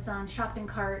 my Amazon shopping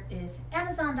cart is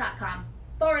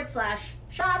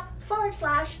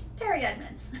amazon.com/shop/Terry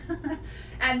Edmonds.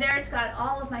 And there it's got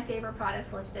all of my favorite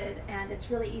products listed, and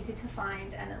it's really easy to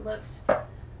find, and it looks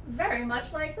very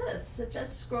much like this. It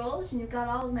just scrolls, and you've got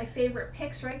all of my favorite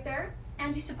picks right there,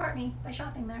 and you support me by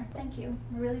shopping there. Thank you.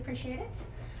 I really appreciate it.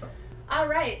 All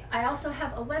right, I also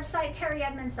have a website,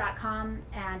 terryedmonds.com,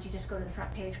 and you just go to the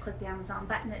front page, click the Amazon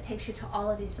button, it takes you to all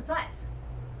of these supplies.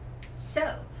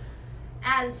 So,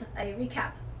 as a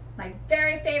recap, my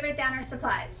very favorite Danner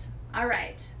supplies. All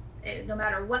right, no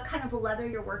matter what kind of a leather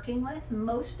you're working with,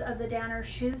 most of the Danner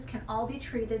shoes can all be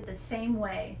treated the same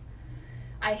way.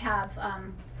 I have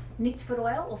Neat's foot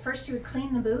oil. Well, first you would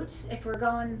clean the boot. If we're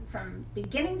going from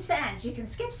beginning to end, you can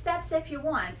skip steps if you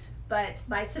want, but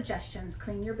my suggestions: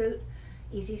 clean your boot,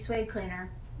 Easy Suede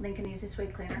Cleaner, Lincoln Easy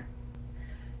Suede Cleaner.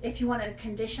 If you want to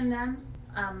condition them,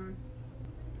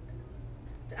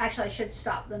 actually I should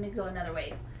stop, let me go another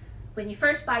way. When you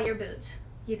first buy your boot,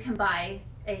 you can buy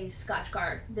a Scotch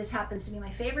Guard. This happens to be my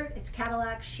favorite. It's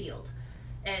Cadillac Shield.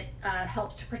 It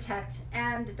helps to protect,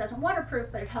 and it doesn't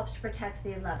waterproof, but it helps to protect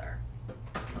the leather.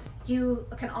 You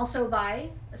can also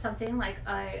buy something like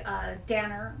a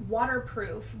Danner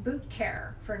waterproof boot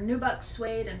care for nubuck,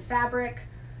 suede, and fabric.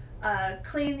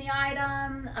 Clean the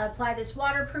item, apply this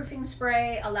waterproofing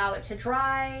spray, allow it to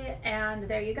dry, and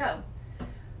there you go.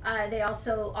 They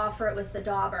also offer it with the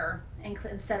dauber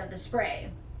instead of the spray.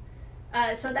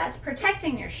 So that's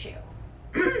protecting your shoe.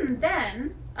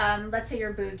 Then, let's say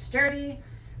your boot's dirty,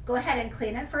 go ahead and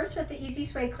clean it first with the Easy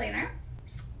Suede Cleaner.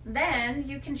 Then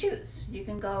you can choose. You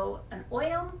can go an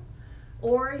oil,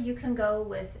 or you can go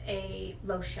with a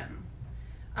lotion.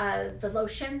 The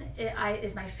lotion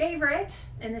is my favorite,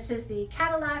 and this is the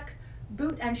Cadillac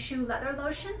Boot and Shoe Leather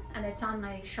Lotion, and it's on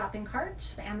my shopping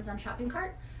cart, my Amazon shopping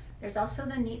cart. There's also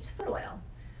the Neat's foot oil.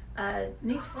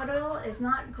 Neat's foot oil is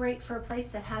not great for a place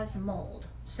that has mold,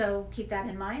 so keep that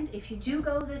in mind. If you do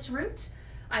go this route,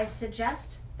 I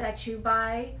suggest that you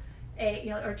buy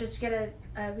or just get a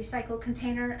recycled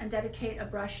container and dedicate a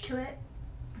brush to it,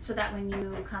 so that when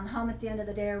you come home at the end of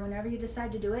the day or whenever you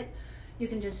decide to do it, You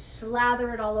can just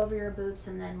slather it all over your boots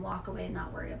and then walk away and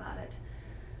not worry about it.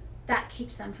 That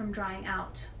keeps them from drying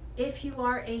out. If you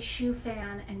are a shoe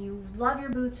fan and you love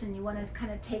your boots and you want to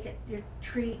kind of take it, your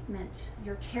treatment,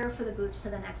 your care for the boots to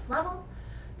the next level,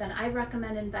 then I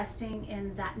recommend investing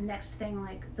in that next thing,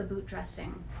 like the boot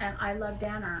dressing. And I love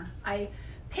Danner. I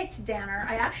picked Danner.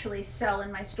 I actually sell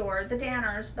in my store the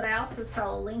Danners, but I also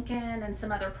sell Lincoln and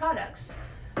some other products.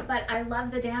 But I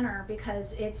love the Danner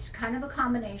because it's kind of a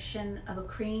combination of a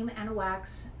cream and a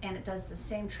wax, and it does the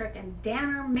same trick, and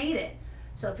Danner made it.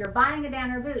 So if you're buying a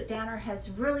Danner boot, Danner has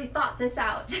really thought this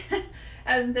out,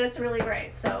 and that's really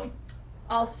great. So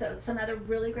also some other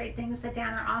really great things that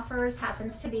Danner offers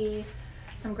happens to be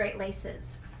some great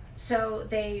laces. So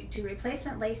they do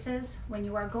replacement laces. When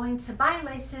you are going to buy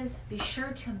laces, be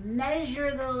sure to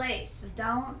measure the lace.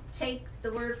 Don't take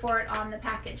the word for it on the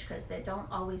package because they don't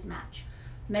always match.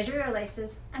 Measure your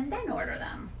laces and then order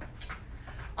them.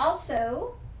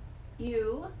 Also,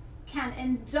 you can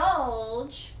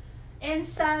indulge in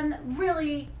some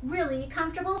really, really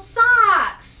comfortable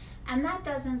socks. And that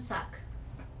doesn't suck.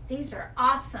 These are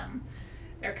awesome.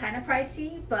 They're kind of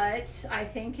pricey, but I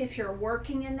think if you're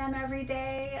working in them every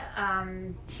day,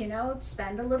 you know,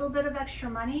 spend a little bit of extra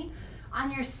money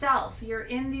on yourself. You're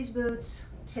in these boots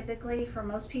typically for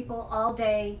most people all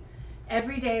day,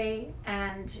 every day,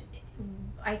 and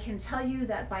I can tell you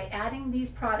that by adding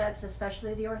these products,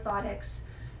 especially the orthotics,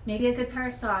 maybe a good pair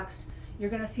of socks,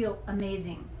 you're gonna feel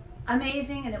amazing.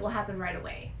 Amazing, and it will happen right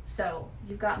away. So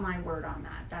you've got my word on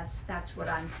that. That's what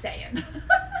I'm saying.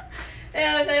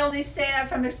 And I only say that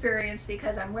from experience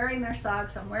because I'm wearing their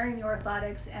socks, I'm wearing the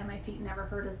orthotics, and my feet never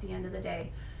hurt at the end of the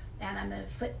day. And I'm a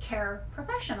foot care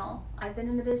professional. I've been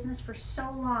in the business for so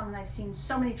long, and I've seen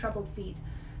so many troubled feet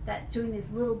that doing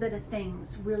these little bit of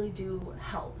things really do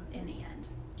help in the end,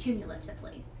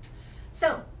 cumulatively.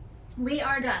 So we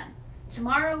are done.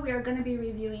 Tomorrow we are going to be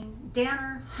reviewing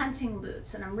Danner hunting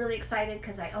boots, and I'm really excited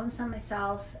because I own some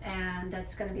myself, and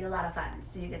that's going to be a lot of fun.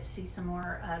 So you get to see some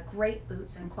more great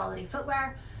boots and quality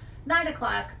footwear. 9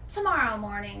 o'clock tomorrow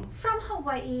morning from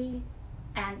Hawaii,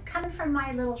 and coming from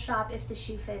my little shop, If the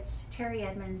Shoe Fits, Terry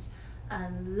Edmonds.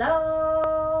 Aloha!